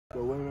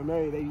But when we're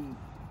married, they eat.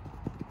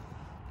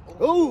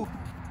 Ooh!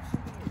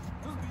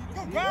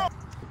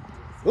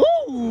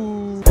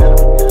 Ooh!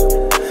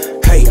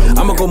 Hey,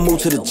 I'ma go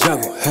move to the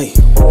jungle. Hey,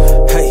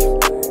 hey,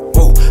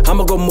 whoa,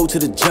 I'ma go move to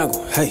the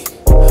jungle. Hey,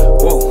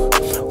 whoa,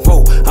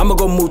 whoa, I'ma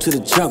go move to the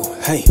jungle.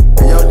 Hey,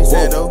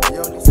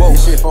 whoa,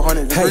 shit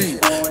 400 degrees.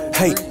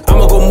 Hey,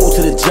 I'ma go move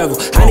to the jungle.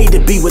 I need to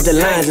be with the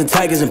lions and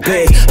tigers and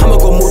bears. I'ma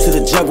go move to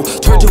the jungle.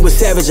 Turn to a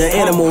savage, an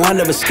animal, I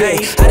never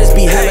scared. I just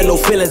be having no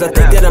feelings. I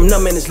think that I'm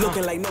numb and it's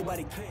looking like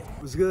nobody cares.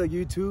 What's good,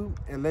 YouTube?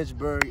 In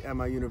Lynchburg at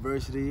my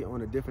university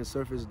on a different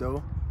surface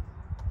though.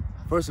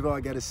 First of all,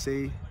 I gotta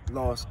say,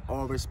 lost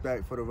all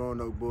respect for the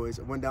Roanoke boys.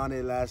 I went down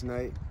there last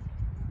night,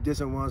 did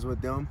some ones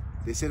with them.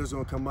 They said it was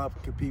gonna come up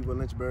and compete with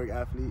Lynchburg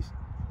athletes.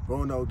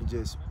 Roanoke is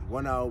just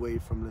 1 hour away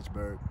from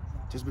Lynchburg.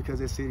 Just because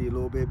their city a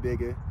little bit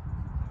bigger,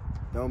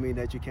 don't mean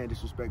that you can't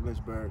disrespect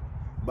Lynchburg.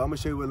 But I'm gonna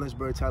show you what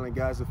Lynchburg talent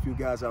guys, a few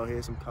guys out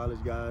here, some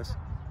college guys,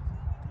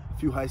 a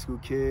few high school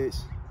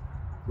kids.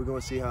 We're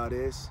gonna see how it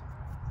is.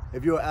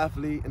 If you're an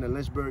athlete in the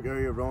Lynchburg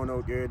area,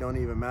 Roanoke area, don't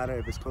even matter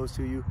if it's close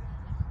to you.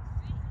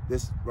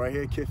 This right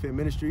here, Kid Fit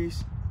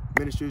Ministries.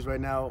 Ministries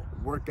right now,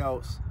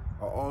 workouts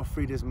are all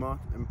free this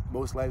month and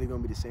most likely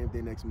gonna be the same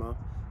thing next month.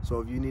 So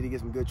if you need to get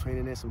some good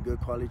training in, some good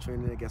quality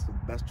training in, get some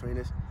best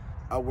trainers,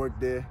 I work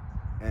there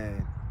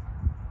and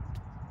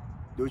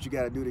do what you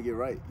gotta do to get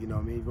right. You know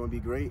what I mean? You're gonna be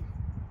great.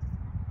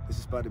 This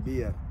is spot to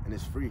be at and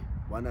it's free.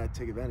 Why not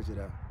take advantage of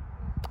that?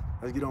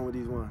 Let's get on with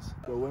these ones.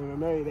 But when we're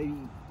married, they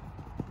eat.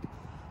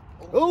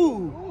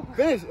 Ooh,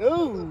 finish,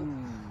 ooh.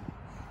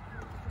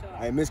 All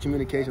right,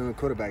 miscommunication on the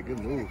quarterback, good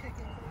move.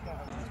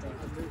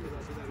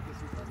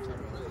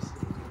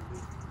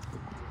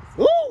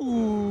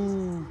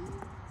 Ooh.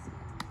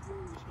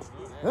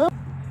 Huh?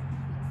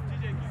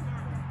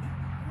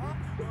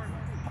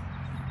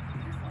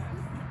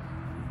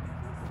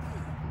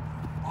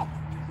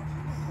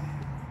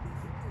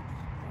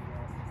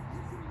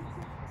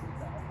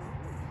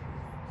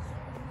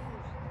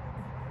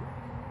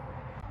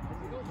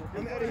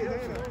 I'm out of here.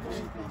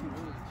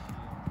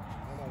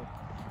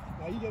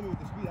 Now you get me with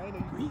the speed. I ain't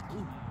know you beat.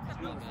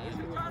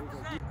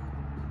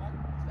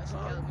 That's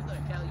what Cali. We go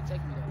to Cali. You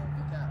take me there.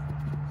 You Cali.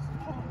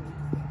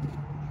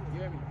 You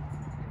hear me?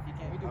 You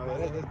can't. We do. Oh,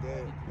 that's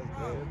dead.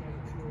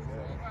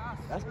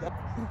 That's dead.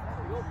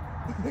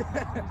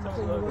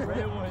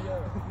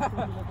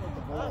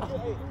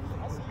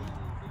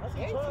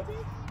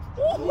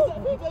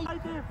 That's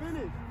right there,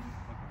 finish.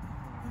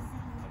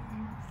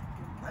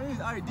 I mean,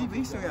 it's already deep, but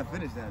he still got to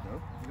finish that,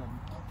 though.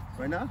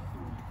 Right now?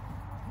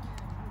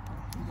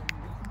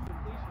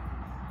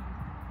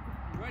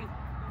 You ready?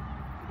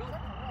 Go.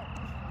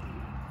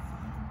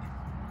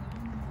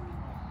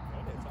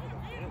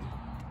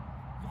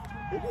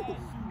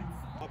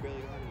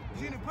 You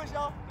seen the push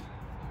off?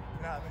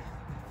 Nah, man.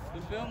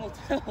 The film will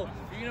tell.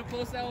 You gonna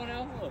post that one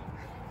out? Look.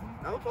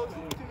 I'm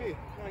posting it. What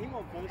you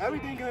mean?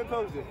 Everything can be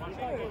posted. I'm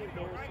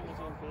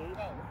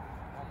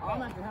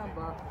at the hand,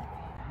 bro.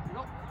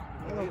 Nope.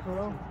 Hello,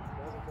 Carl.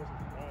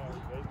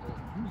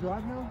 You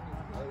drive now?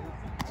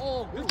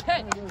 Oh, good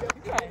catch.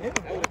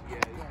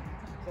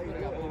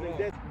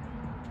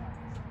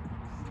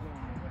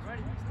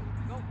 Ready?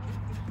 Go.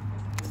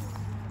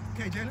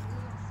 Okay, Jenna.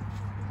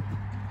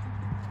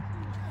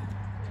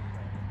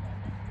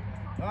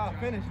 Ah,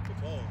 finish.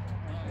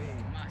 Hey,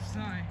 my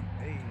son.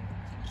 Hey.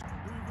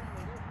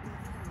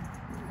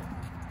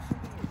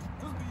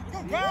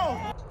 Good go!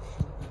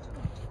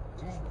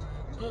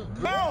 Good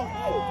go!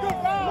 Good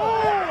go!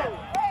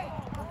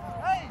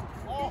 Hey!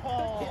 Oh.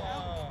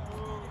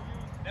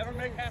 Never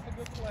make half a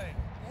good play.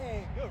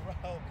 Hey, good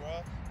route,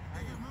 bro.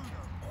 Hey, good move,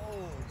 though.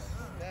 Oh,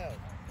 snap.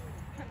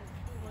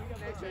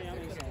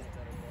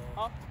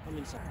 I'm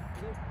inside.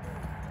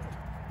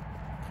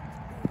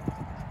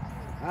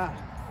 Ah.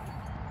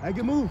 Hey,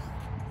 good move.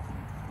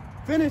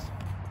 Finish.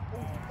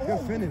 Good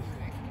finish.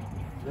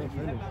 Good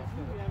finish.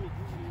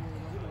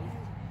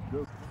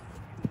 Good.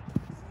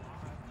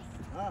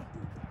 Ah,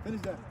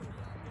 finish that.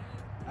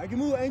 I can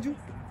move, Angel.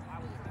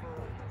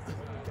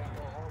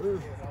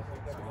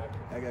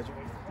 I got you.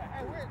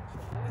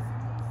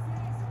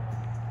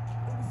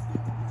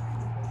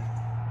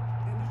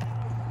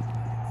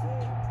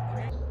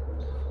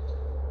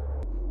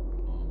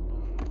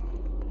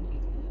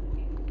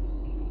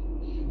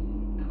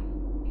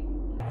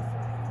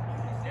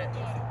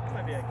 That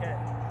might be a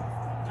catch.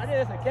 I think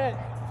it's a catch.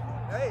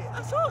 Hey,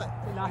 I saw it.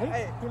 Nah,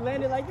 he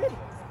landed like this.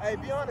 Hey,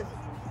 be honest.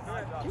 Oh,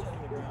 I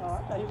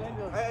thought he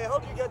landed. Hey, I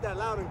hope you get that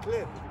loud and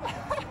clear.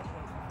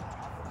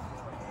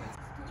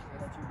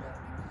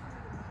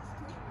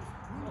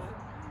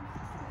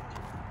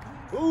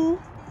 Ooh.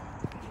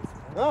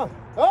 Oh.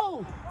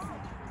 Oh.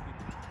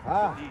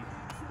 Ah.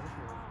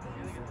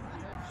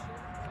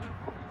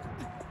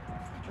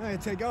 I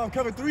ain't take off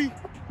cover 3.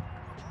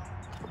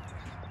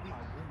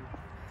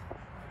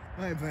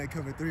 I ain't playing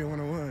cover 3 on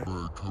 101.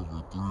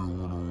 Cover 3 on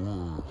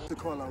 101. It's the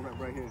call out rep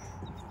right here.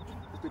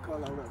 It's the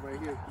call out rep right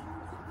here.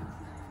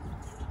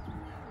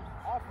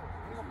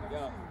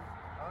 Yeah.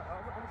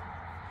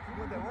 You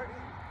want that work?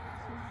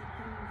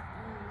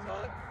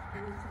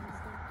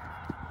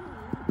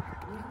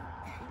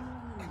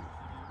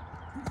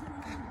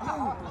 Hey,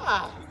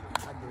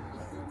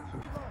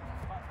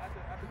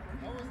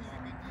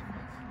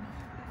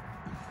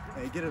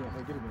 get it on,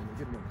 get it on,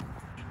 get it on.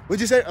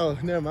 What'd you say? Oh,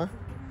 never mind.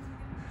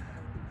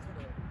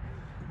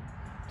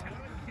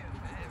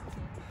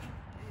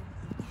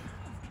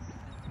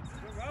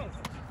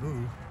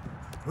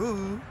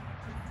 Ooh.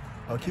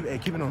 Oh, keep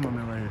it on my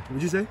man right here.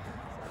 What'd you say?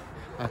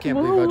 I can't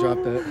believe I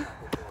dropped that.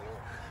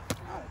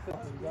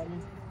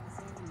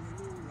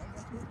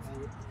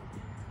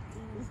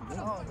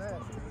 Oh, man.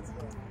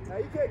 Now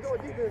you can't go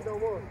defense no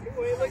more. You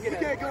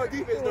can't go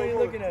defense no more. You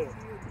looking at it?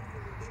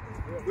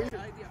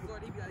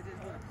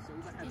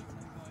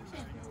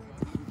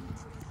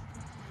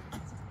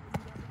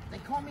 They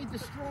call me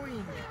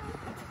destroying.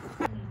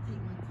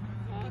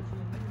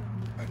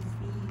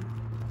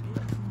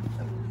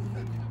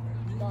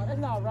 No, that's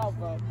not a route,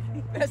 bro.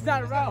 That's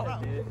not a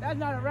route. That's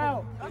not a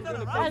route.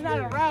 That's not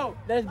a route.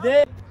 That's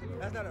dead.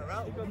 That's not a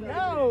route?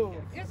 No.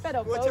 You said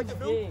a post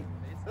dig.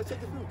 Let's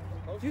check the film.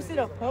 You said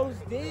a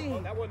post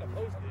dig. That wasn't a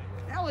post dig.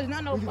 That was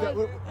not no post.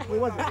 What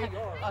was it?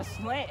 A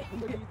slant.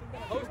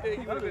 Post dig,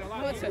 you would have been a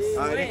lot What's a easier.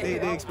 slant?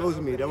 They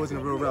exposed me. That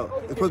wasn't a real route.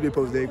 It's supposed to be a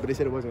post dig, but they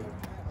said it wasn't.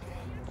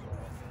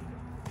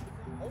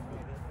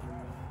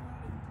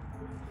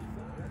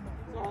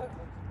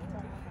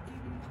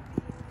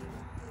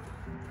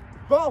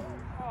 Ball.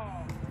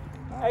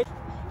 Hey.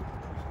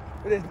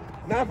 It is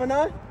 9 for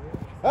 9?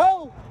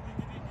 Oh!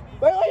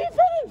 Wait, you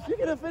finished! You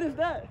could have finished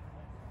that.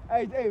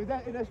 Hey, is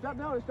that strap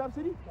now or strap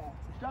city?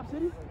 Strap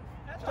city?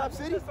 Strap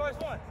city? That's the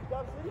first one.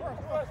 Strap city?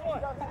 First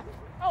one.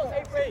 Oh,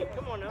 it's 8 for 8.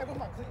 Come on now.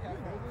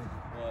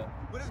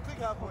 What is the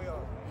click out for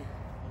y'all?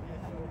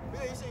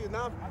 Yeah, you say you're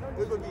 9.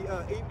 It's going to be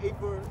 8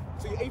 for,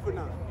 so you're 8 for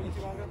 9.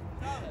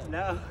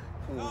 No.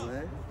 Come on,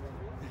 man.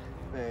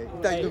 Man, you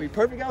think you're going to be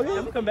perfect out here? I'm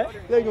going to come back. You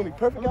think you're going to be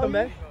perfect out come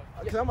here? back.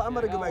 Because I'm about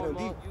to go back on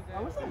D.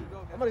 I'm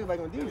about to go back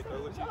on D.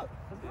 What's up?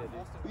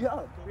 We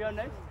up. We on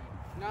next?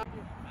 You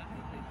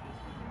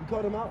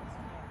called him out?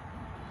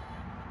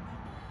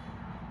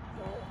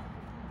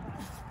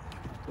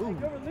 Ooh.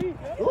 Good release,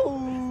 man.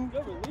 Ooh.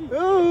 Good release.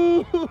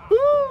 Ooh.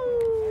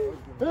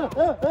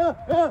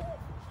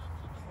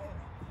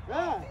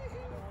 Yeah.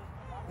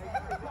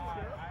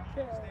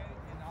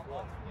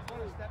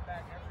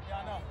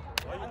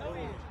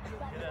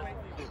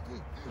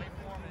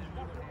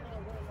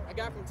 I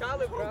got from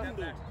Tyler, bro.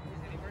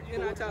 You're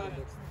not Tyler.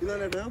 You learn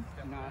that now?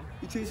 Nah.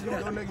 You teaching me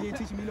no go nugget? You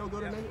teaching me no go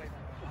to nugget?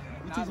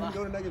 You teaching me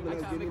go to nugget, but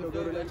give me no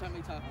go to nugget?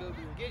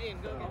 Get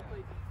in, go.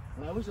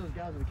 Man, I wish those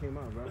guys would have came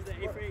out, bro. Was that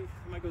 8 for 8?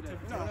 I might go 10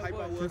 for 10. Hype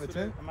I was for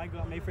 10? I might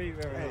go 8 for 8.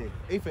 Hey,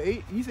 8 for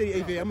 8? He said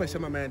 8 for 8. I'm gonna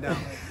shut my man down.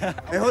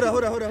 Hey, hold on.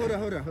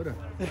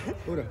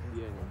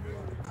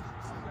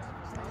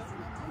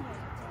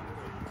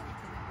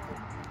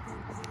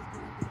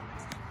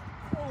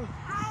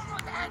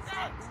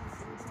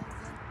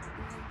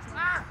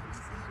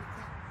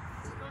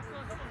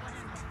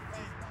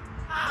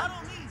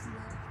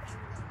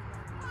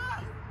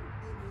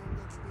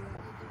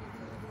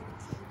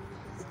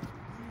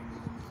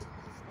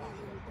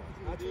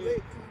 Not too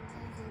late.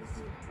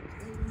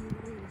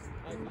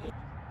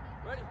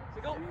 Ready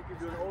to go. You can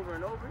do it over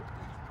and over.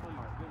 Oh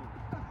my goodness.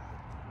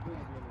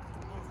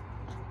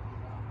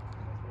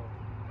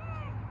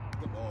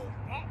 Good ball.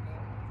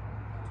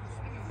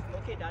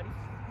 Okay, Daddy.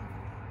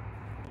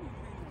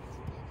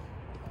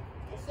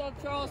 What's up,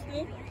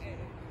 Charleston?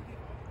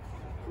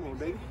 Come on,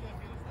 baby.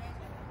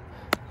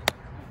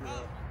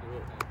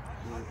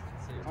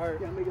 All right.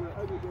 Yeah, making an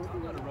ugly game.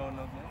 I'm not a roll, no,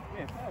 man.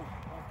 Yeah,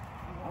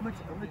 I'm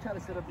gonna try to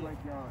set up like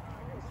y'all.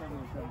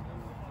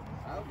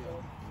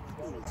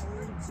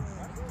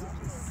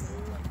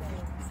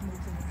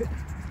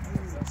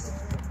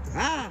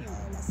 Ah!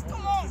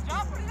 Come on,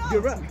 John, put it up.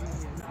 You're right.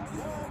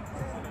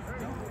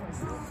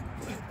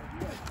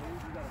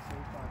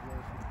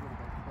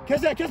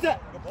 Catch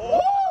that! Oh!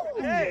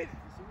 Hey!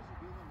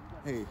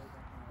 Hey,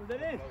 Was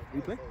that in?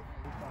 replay?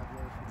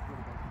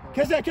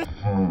 Catch that!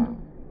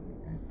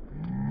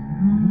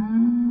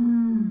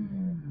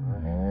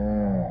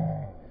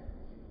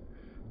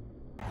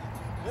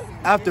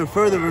 After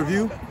further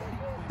review,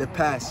 the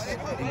pass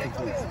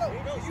incomplete.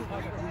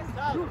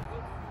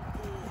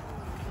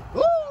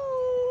 Woo!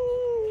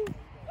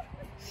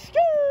 See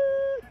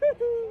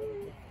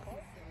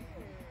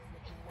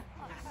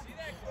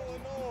that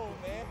going on,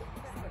 man?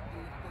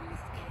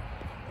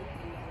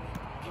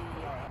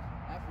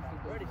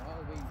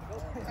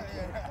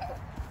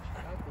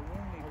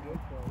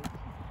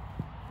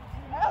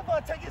 I'm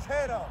about to take his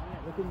head off. I'm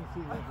about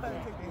to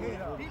take the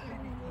head off.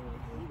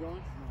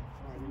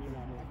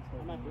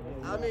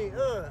 I mean,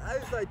 I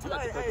was like, I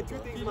had two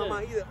things in my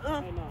mind. Either,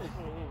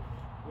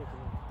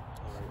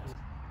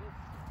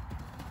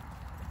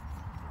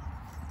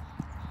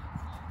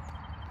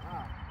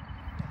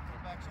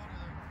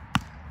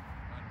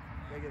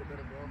 They get a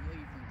better ball.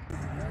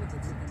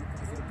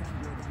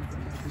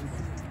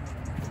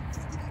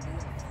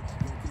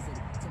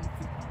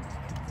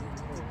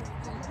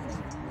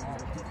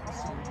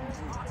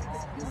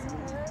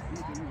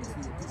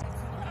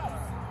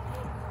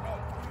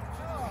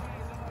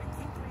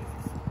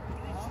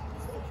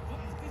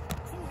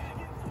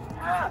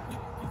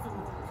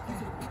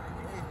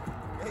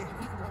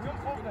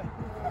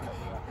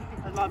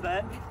 That's my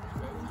bad.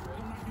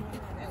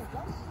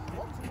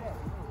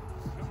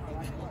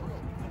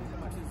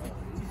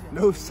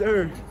 No,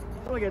 sir.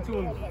 I only got 2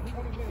 of them.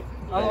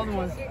 All the other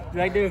ones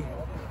right there.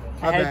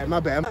 My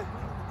bad. 2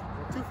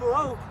 for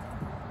 0.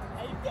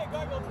 Hey, you can't go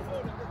 2 for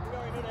 0. We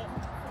already know that.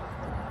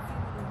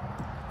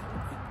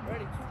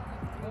 Ready?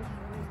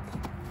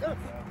 Go.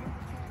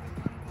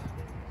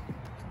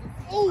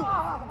 Ooh!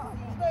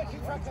 Man,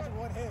 keep trying to catch it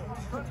with one hand.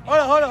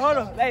 Hold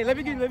on. Hey, let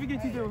me get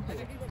you through.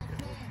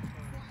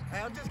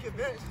 Hey, I'm just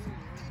convinced.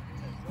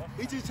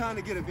 He's just trying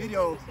to get a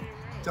video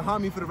to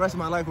harm me for the rest of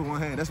my life with one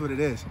hand. That's what it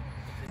is.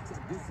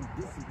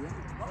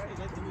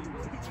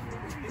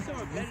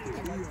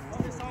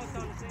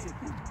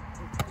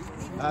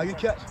 Good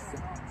catch.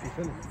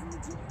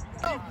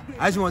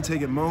 I just want to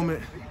take a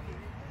moment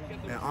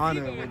and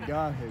honor what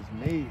God has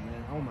made,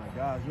 man. Oh my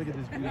gosh, look at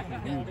this beautiful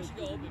view.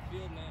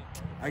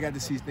 I got to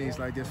see things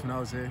like this when I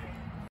was here.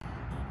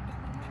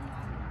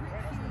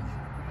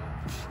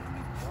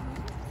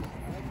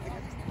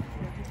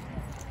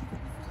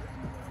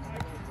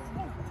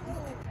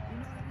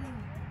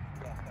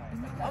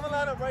 I'm gonna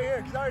line up right here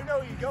because I already know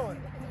where you're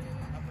going.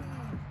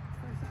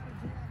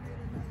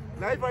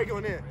 Now he's probably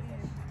going in.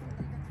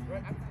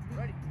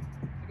 Ready?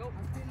 Go.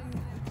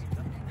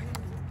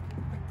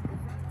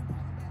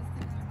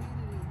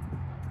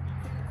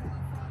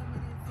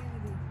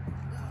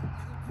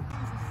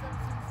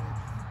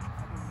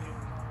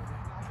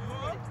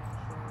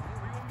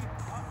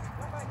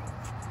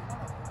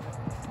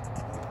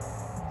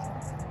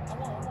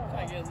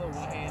 I get a little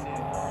one-handed.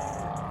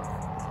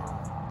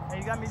 Hey,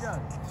 you got me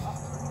done.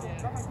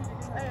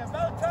 Hey,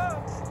 about time.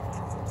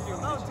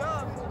 About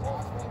time.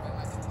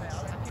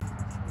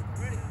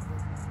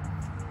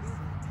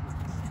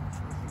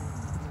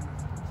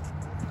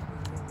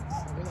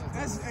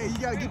 Hey, you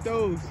gotta get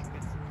those.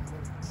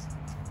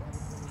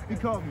 He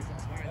caught me.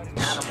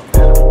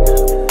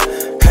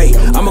 Hey,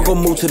 I'ma go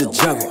move to the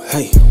jungle.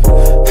 Hey,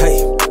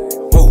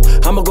 whoa,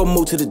 I'ma go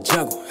move to the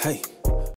jungle. Hey.